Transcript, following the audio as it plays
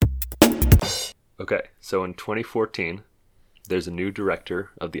Okay, so in 2014, there's a new director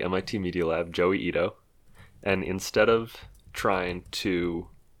of the MIT Media Lab, Joey Ito, and instead of trying to,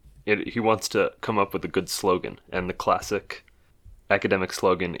 he wants to come up with a good slogan, and the classic academic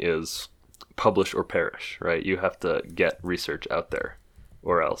slogan is publish or perish, right? You have to get research out there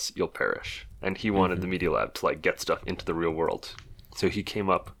or else you'll perish. And he wanted the Media Lab to like get stuff into the real world. So he came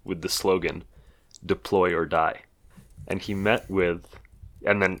up with the slogan, deploy or die. And he met with,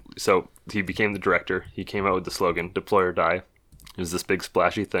 so he became the director. He came out with the slogan, deploy or die. It was this big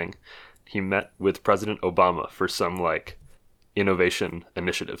splashy thing. He met with President Obama for some like innovation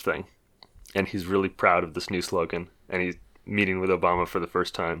initiative thing. And he's really proud of this new slogan. And he's meeting with Obama for the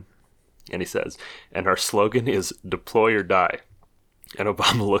first time. And he says, and our slogan is deploy or die. And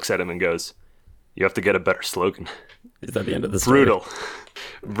Obama looks at him and goes, you have to get a better slogan. Is that the end of the story?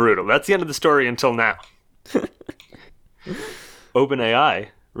 Brutal. That's the end of the story until now. OpenAI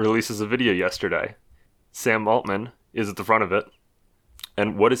releases a video yesterday. Sam Altman is at the front of it.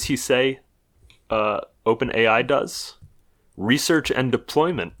 And what does he say OpenAI does? Research and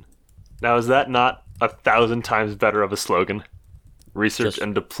deployment. Now, is that not 1,000 times better of a slogan? Research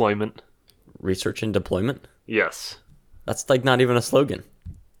and deployment. Research and deployment? Yes. That's like not even a slogan.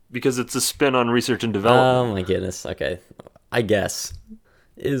 Because it's a spin on research and development. Oh my goodness. Okay. I guess.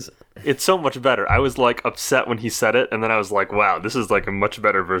 It's so much better. I was like upset when he said it, and then I was like, wow, this is like a much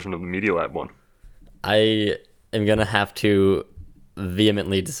better version of the Media Lab one. I am going to have to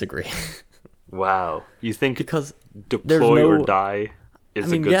vehemently disagree. Wow. You think because deploy or die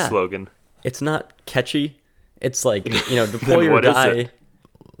is a good slogan? It's not catchy. It's like, deploy or die.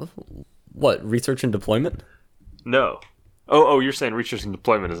 What, research and deployment? No. Oh, you're saying research and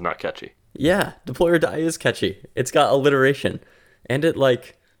deployment is not catchy. Yeah, deploy or die is catchy. It's got alliteration. And it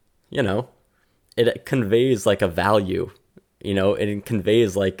it conveys like a value. It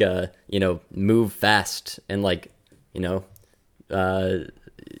conveys like move fast and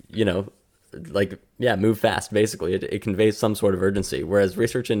move fast basically. It conveys some sort of urgency. Whereas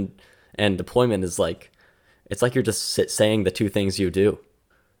research and deployment is like, it's like you're just saying the two things you do.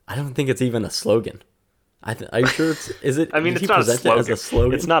 I don't think it's even a slogan. Are you sure? Is it? I mean, it's not a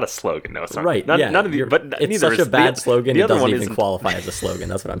slogan. It's not a slogan. No, it's not. Right. None of the. But it's such a bad slogan. It doesn't even qualify as a slogan.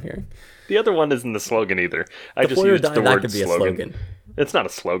 That's what I'm hearing. The other one isn't the slogan either. I just used the word slogan. It's not a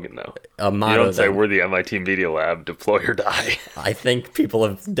slogan though. A motto. You don't say we're the MIT Media Lab. Deploy or die. I think people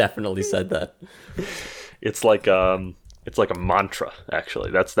have definitely said that. It's like a mantra.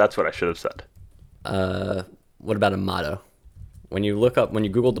 Actually, that's what I should have said. What about a motto? When you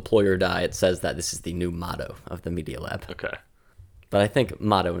Google deploy or die, it says that this is the new motto of the Media Lab. Okay. But I think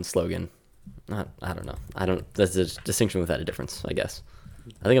motto and slogan, I don't know. There's a distinction without a difference, I guess.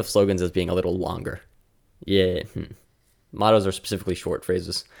 I think of slogans as being a little longer. Yeah. Mottos are specifically short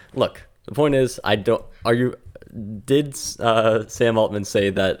phrases. Look, the point is, did Sam Altman say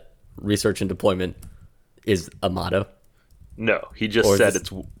that research and deployment is a motto? No, he just said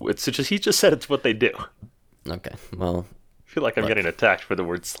he just said it's what they do. Okay, well, I feel like I'm getting attacked for the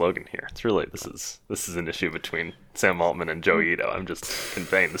word slogan here. It's really this is an issue between Sam Altman and Joey Ito. I'm just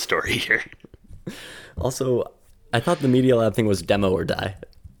conveying the story here. Also, I thought the Media Lab thing was demo or die.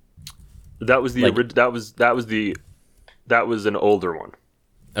 That was that was an older one.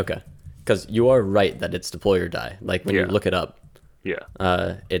 Okay, because you are right that it's deploy or die. Like when you look it up. Yeah.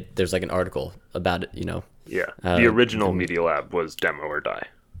 There's like an article about it. Yeah. The original Media Lab was demo or die.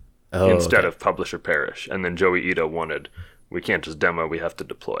 Instead of publish or perish. And then Joey Ito wanted, we can't just demo, we have to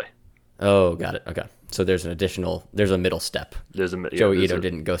deploy. Oh, got it. Okay. So there's a middle step. Joey Ito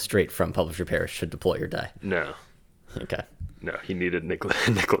didn't go straight from publish or perish to deploy or die. No. Okay. No, he needed Nicholas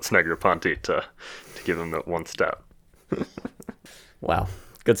Negroponte to give him that one step. Wow.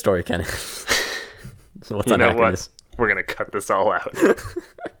 Good story, Kenny. So what's you know what? We're going to cut this all out.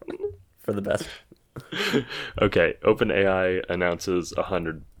 For the best. Okay, OpenAI announces a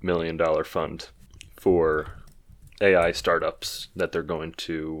 $100 million fund for AI startups that they're going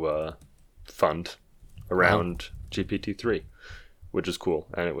to fund around GPT-3, which is cool.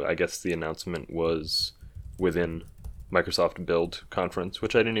 And I guess the announcement was within Microsoft Build conference,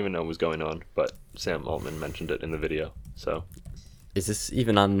 which I didn't even know was going on, but Sam Altman mentioned it in the video. So, is this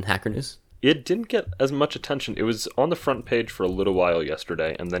even on Hacker News? It didn't get as much attention. It was on the front page for a little while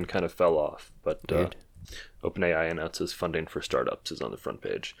yesterday and then kind of fell off. But OpenAI announces funding for startups is on the front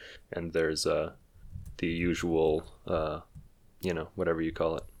page. And there's the usual, whatever you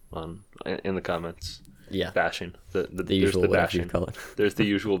call it, in the comments. Yeah. Bashing. The usual bashing. You call it. There's the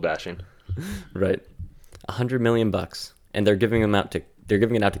usual bashing. Right. $100 million, and they're giving it out to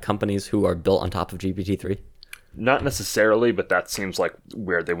companies who are built on top of GPT-3. Not necessarily, but that seems like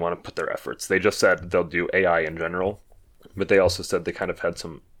where they want to put their efforts. They just said they'll do AI in general, but they also said they kind of had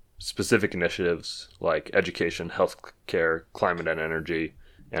some specific initiatives like education, healthcare, climate and energy,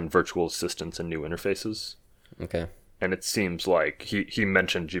 and virtual assistants and new interfaces. Okay. And it seems like he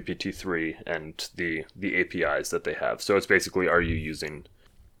mentioned GPT-3 and the APIs that they have. So it's basically, are you using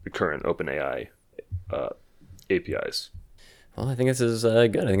the current OpenAI APIs? Well, I think this is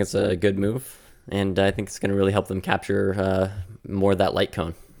good. I think it's a good move, and I think it's going to really help them capture more of that light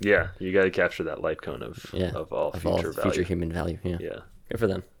cone. Yeah, you got to capture that light cone of all future value. Future human value. Yeah. Yeah. Good for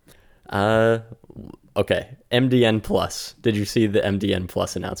them. Okay. MDN Plus. Did you see the MDN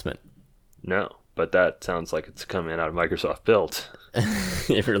Plus announcement? No, but that sounds like it's coming out of Microsoft Build.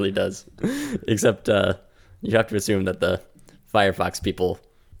 It really does. Except you have to assume that the Firefox people,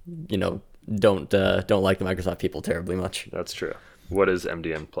 don't like the Microsoft people terribly much. That's true. What is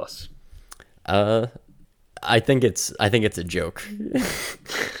MDN Plus? I think it's a joke.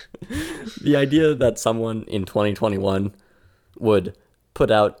 The idea that someone in 2021 would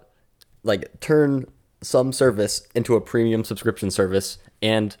put out, turn some service into a premium subscription service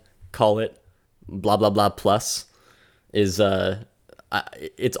and call it blah blah blah plus is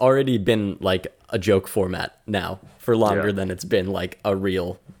it's already been like a joke format now for longer than it's been like a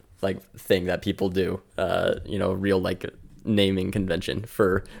real thing that people do. Real naming convention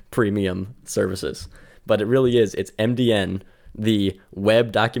for premium services. But it really is. It's MDN, the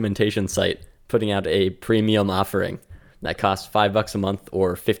web documentation site, putting out a premium offering that costs $5 a month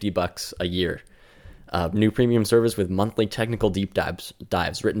or $50 a year. New premium service with monthly technical deep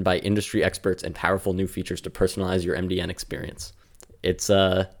dives written by industry experts and powerful new features to personalize your MDN experience. It's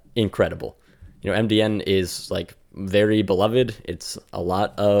incredible. MDN is very beloved. It's a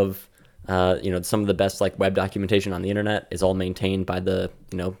lot of some of the best web documentation on the internet is all maintained by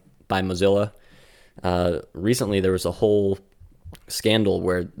by Mozilla. Recently there was a whole scandal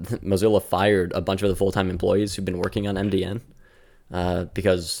where Mozilla fired a bunch of the full-time employees who've been working on MDN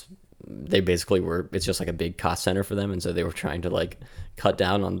because they basically it's just a big cost center for them, and so they were trying to cut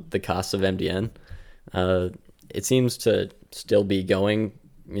down on the costs of MDN. It seems to still be going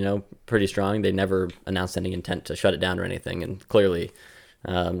pretty strong. They never announced any intent to shut it down or anything, and clearly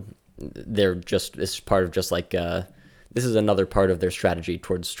it's part of this is another part of their strategy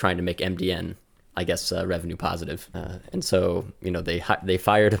towards trying to make MDN, I guess, revenue positive. And so, they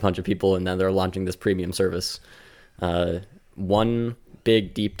fired a bunch of people, and then they're launching this premium service. One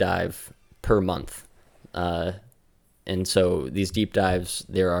big deep dive per month. And so these deep dives,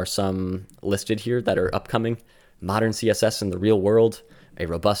 there are some listed here that are upcoming. Modern CSS in the real world, a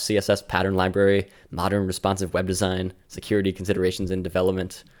robust CSS pattern library, modern responsive web design, security considerations in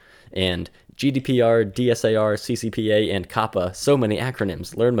development, and GDPR, DSAR, CCPA, and COPPA. So many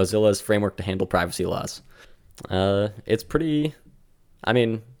acronyms. Learn Mozilla's framework to handle privacy laws. It's pretty. I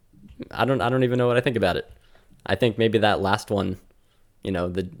mean, I don't even know what I think about it. I think maybe that last one, the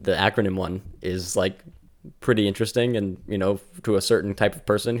acronym one, is pretty interesting, and to a certain type of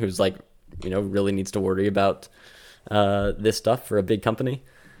person who's really needs to worry about this stuff for a big company,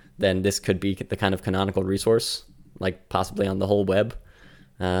 then this could be the kind of canonical resource, possibly on the whole web.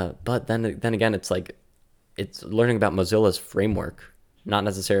 But then again, it's it's learning about Mozilla's framework, not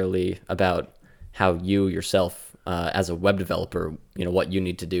necessarily about how you yourself, as a web developer, what you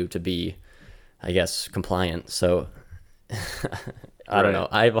need to do to be, I guess, compliant. So I don't know.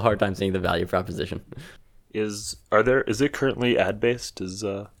 I have a hard time seeing the value proposition. Is it currently ad based? Is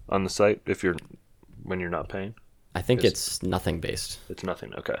on the site when you're not paying? I think it's nothing based. It's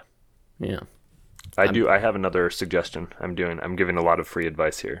nothing. Okay. Yeah. I have another suggestion. I'm giving a lot of free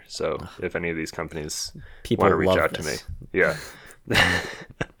advice here. So if any of these companies want to reach out to me, yeah.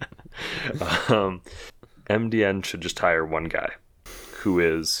 MDN should just hire one guy who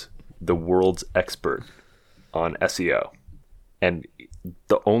is the world's expert on SEO. And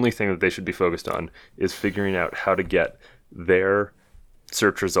the only thing that they should be focused on is figuring out how to get their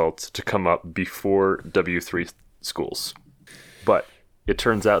search results to come up before W3 schools. But it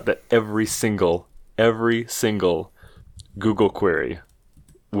turns out that every single Google query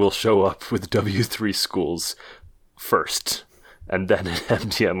will show up with W3 schools first, and then an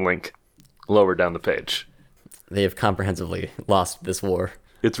MDN link lower down the page. They have comprehensively lost this war.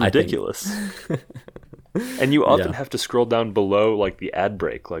 It's ridiculous. And you often have to scroll down below the ad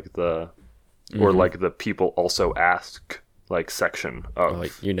break, or the people also ask section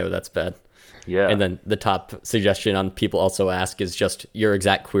of. Oh, that's bad. Yeah. And then the top suggestion on people also ask is just your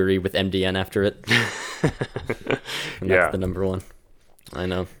exact query with MDN after it. And that's the number one. I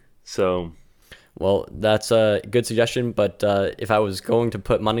know. So Well, that's a good suggestion, but if I was going to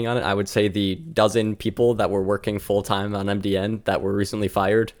put money on it, I would say the dozen people that were working full time on MDN that were recently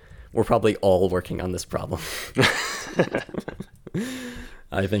fired were probably all working on this problem.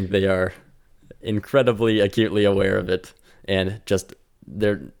 I think they are incredibly acutely aware of it, and just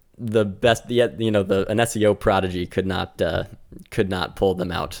they're the best. Yet, an SEO prodigy could not pull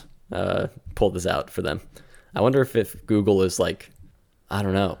them out, pull this out for them. I wonder if Google is like, I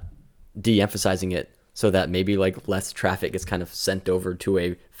don't know, de-emphasizing it so that maybe like less traffic is kind of sent over to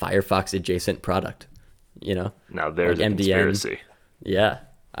a Firefox adjacent product. Now there's like a MDN. conspiracy. Yeah,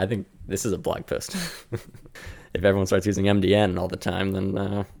 I think this is a blog post. If everyone starts using MDN all the time,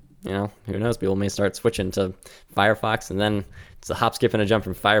 then who knows? People may start switching to Firefox, and then it's a hop, skip, and a jump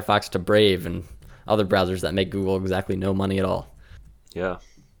from Firefox to Brave and other browsers that make Google exactly no money at all. Yeah.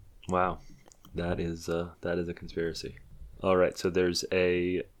 Wow. That is a conspiracy. All right. So there's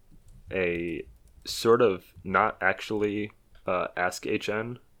a sort of not actually Ask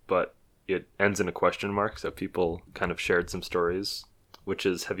HN, but it ends in a question mark. So people kind of shared some stories, which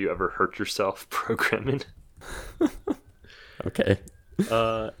is, have you ever hurt yourself programming? Okay.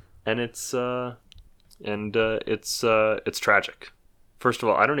 And it's tragic. First of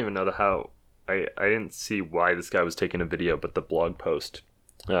all, I don't even know how I didn't see why this guy was taking a video, but the blog post,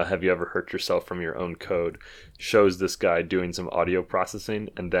 have you ever hurt yourself from your own code, shows this guy doing some audio processing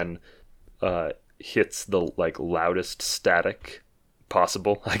and then hits the like loudest static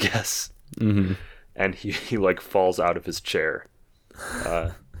possible, I guess. Mm-hmm. And he like falls out of his chair.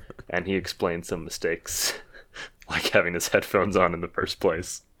 And he explains some mistakes, like having his headphones on in the first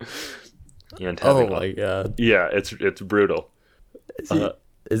place. And having, my god. Yeah, it's brutal.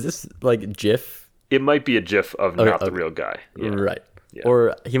 Is this like GIF? It might be a GIF of not the real guy. Yeah. Right. Yeah.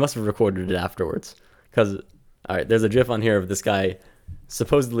 Or he must have recorded it afterwards. Because, all right, there's a GIF on here of this guy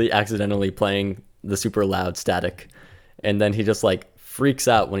supposedly accidentally playing the super loud static. And then he just like freaks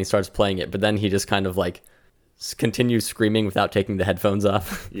out when he starts playing it. But then he just kind of like continues screaming without taking the headphones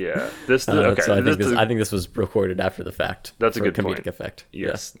off. Yeah. So I think this was recorded after the fact. That's a good comedic point. Effect.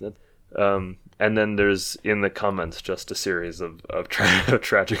 Yes. Yeah. And then there's in the comments just a series of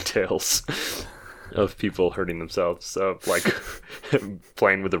tragic tales of people hurting themselves. So like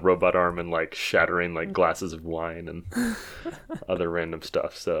playing with a robot arm and like shattering like glasses of wine and other random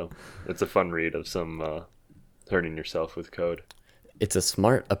stuff. So it's a fun read of some hurting yourself with code. It's a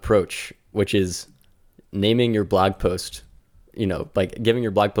smart approach, which is naming your blog post, like giving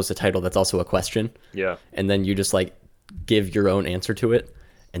your blog post a title that's also a question. Yeah. And then you just like give your own answer to it.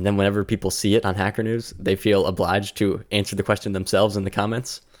 And then whenever people see it on Hacker News, they feel obliged to answer the question themselves in the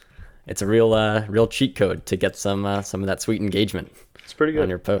comments. It's a real cheat code to get some of that sweet engagement. It's pretty good on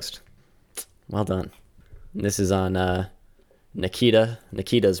your post. Well done. This is on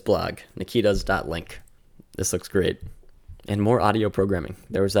Nikita's blog, nikitas.link. This looks great. And more audio programming.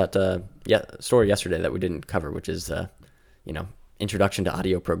 There was that story yesterday that we didn't cover, which is introduction to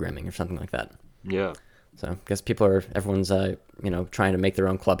audio programming or something like that. Yeah. So I guess everyone's trying to make their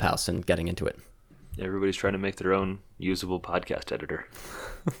own Clubhouse and getting into it. Everybody's trying to make their own usable podcast editor.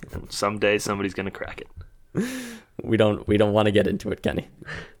 And someday somebody's going to crack it. We don't want to get into it, Kenny.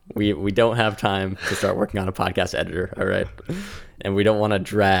 We don't have time to start working on a podcast editor, all right? And we don't want to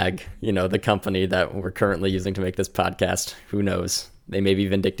drag, the company that we're currently using to make this podcast. Who knows? They may be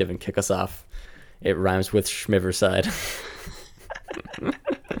vindictive and kick us off. It rhymes with Schmiverside.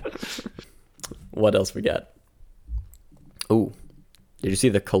 What else we got? Oh, did you see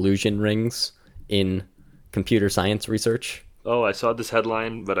the collusion rings in computer science research? Oh, I saw this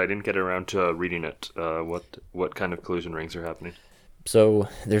headline, but I didn't get around to reading it. What kind of collusion rings are happening? So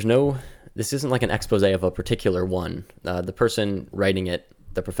this isn't like an expose of a particular one. The person writing it,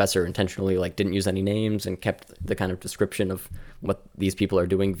 the professor, intentionally didn't use any names and kept the kind of description of what these people are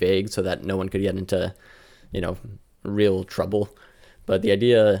doing vague so that no one could get into, real trouble. But the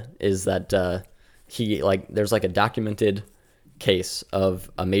idea is that there's a documented case of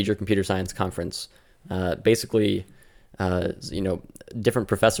a major computer science conference, different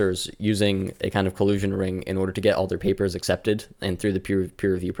professors using a kind of collusion ring in order to get all their papers accepted and through the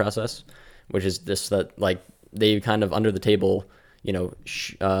peer review process, which is just that they kind of under the table,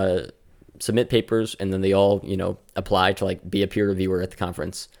 submit papers and then they all, apply to be a peer reviewer at the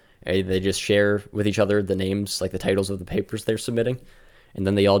conference. They just share with each other the names, the titles of the papers they're submitting. And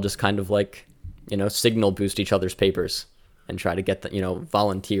then they all just kind of signal boost each other's papers and try to get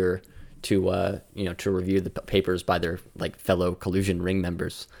volunteer to review the papers by their fellow collusion ring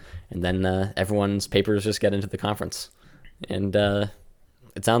members. And then everyone's papers just get into the conference. And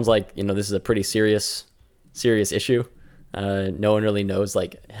it sounds like, this is a pretty serious issue. No one really knows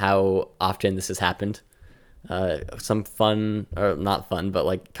like how often this has happened. Some fun, or not fun, but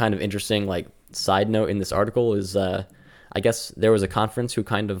like kind of interesting like side note in this article is I guess there was a conference who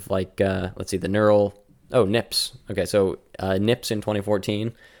kind of like let's see, the neural, NIPS. Okay, so NIPS in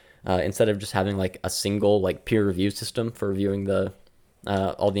 2014, instead of just having like a single like peer review system for reviewing the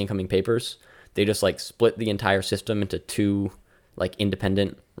all the incoming papers, they just like split the entire system into two like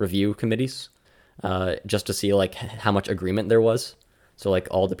independent review committees, just to see like how much agreement there was. So like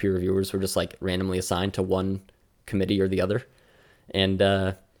all the peer reviewers were just like randomly assigned to one committee or the other, and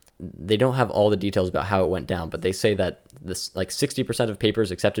they don't have all the details about how it went down, but they say that this like 60% of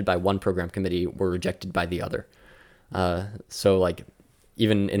papers accepted by one program committee were rejected by the other. So like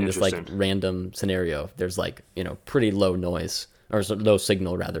even in this like random scenario, there's like pretty low noise, or low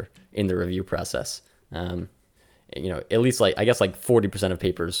signal rather, in the review process. At least like I guess like 40% of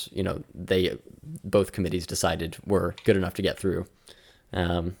papers, they both committees decided were good enough to get through.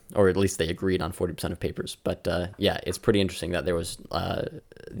 Or at least they agreed on 40% of papers. But yeah, it's pretty interesting that there was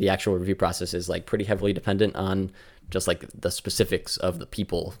the actual review process is like pretty heavily dependent on just like the specifics of the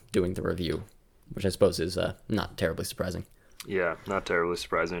people doing the review, which I suppose is not terribly surprising. Yeah, not terribly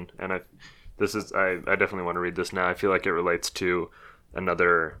surprising. And I definitely want to read this now. I feel like it relates to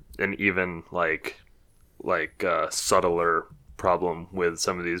an even subtler problem with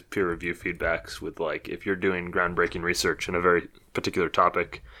some of these peer review feedbacks with like if you're doing groundbreaking research in a very particular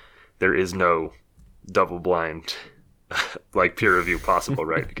topic, there is no double blind like peer review possible,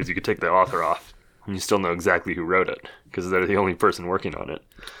 right? Because you could take the author off and you still know exactly who wrote it because they're the only person working on it.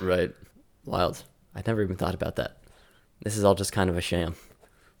 Right. Wild. I never even thought about that. This is all just kind of a sham.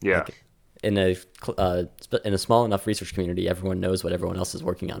 Yeah. Like, in a small enough research community, everyone knows what everyone else is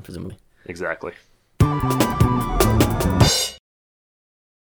working on, presumably. Exactly.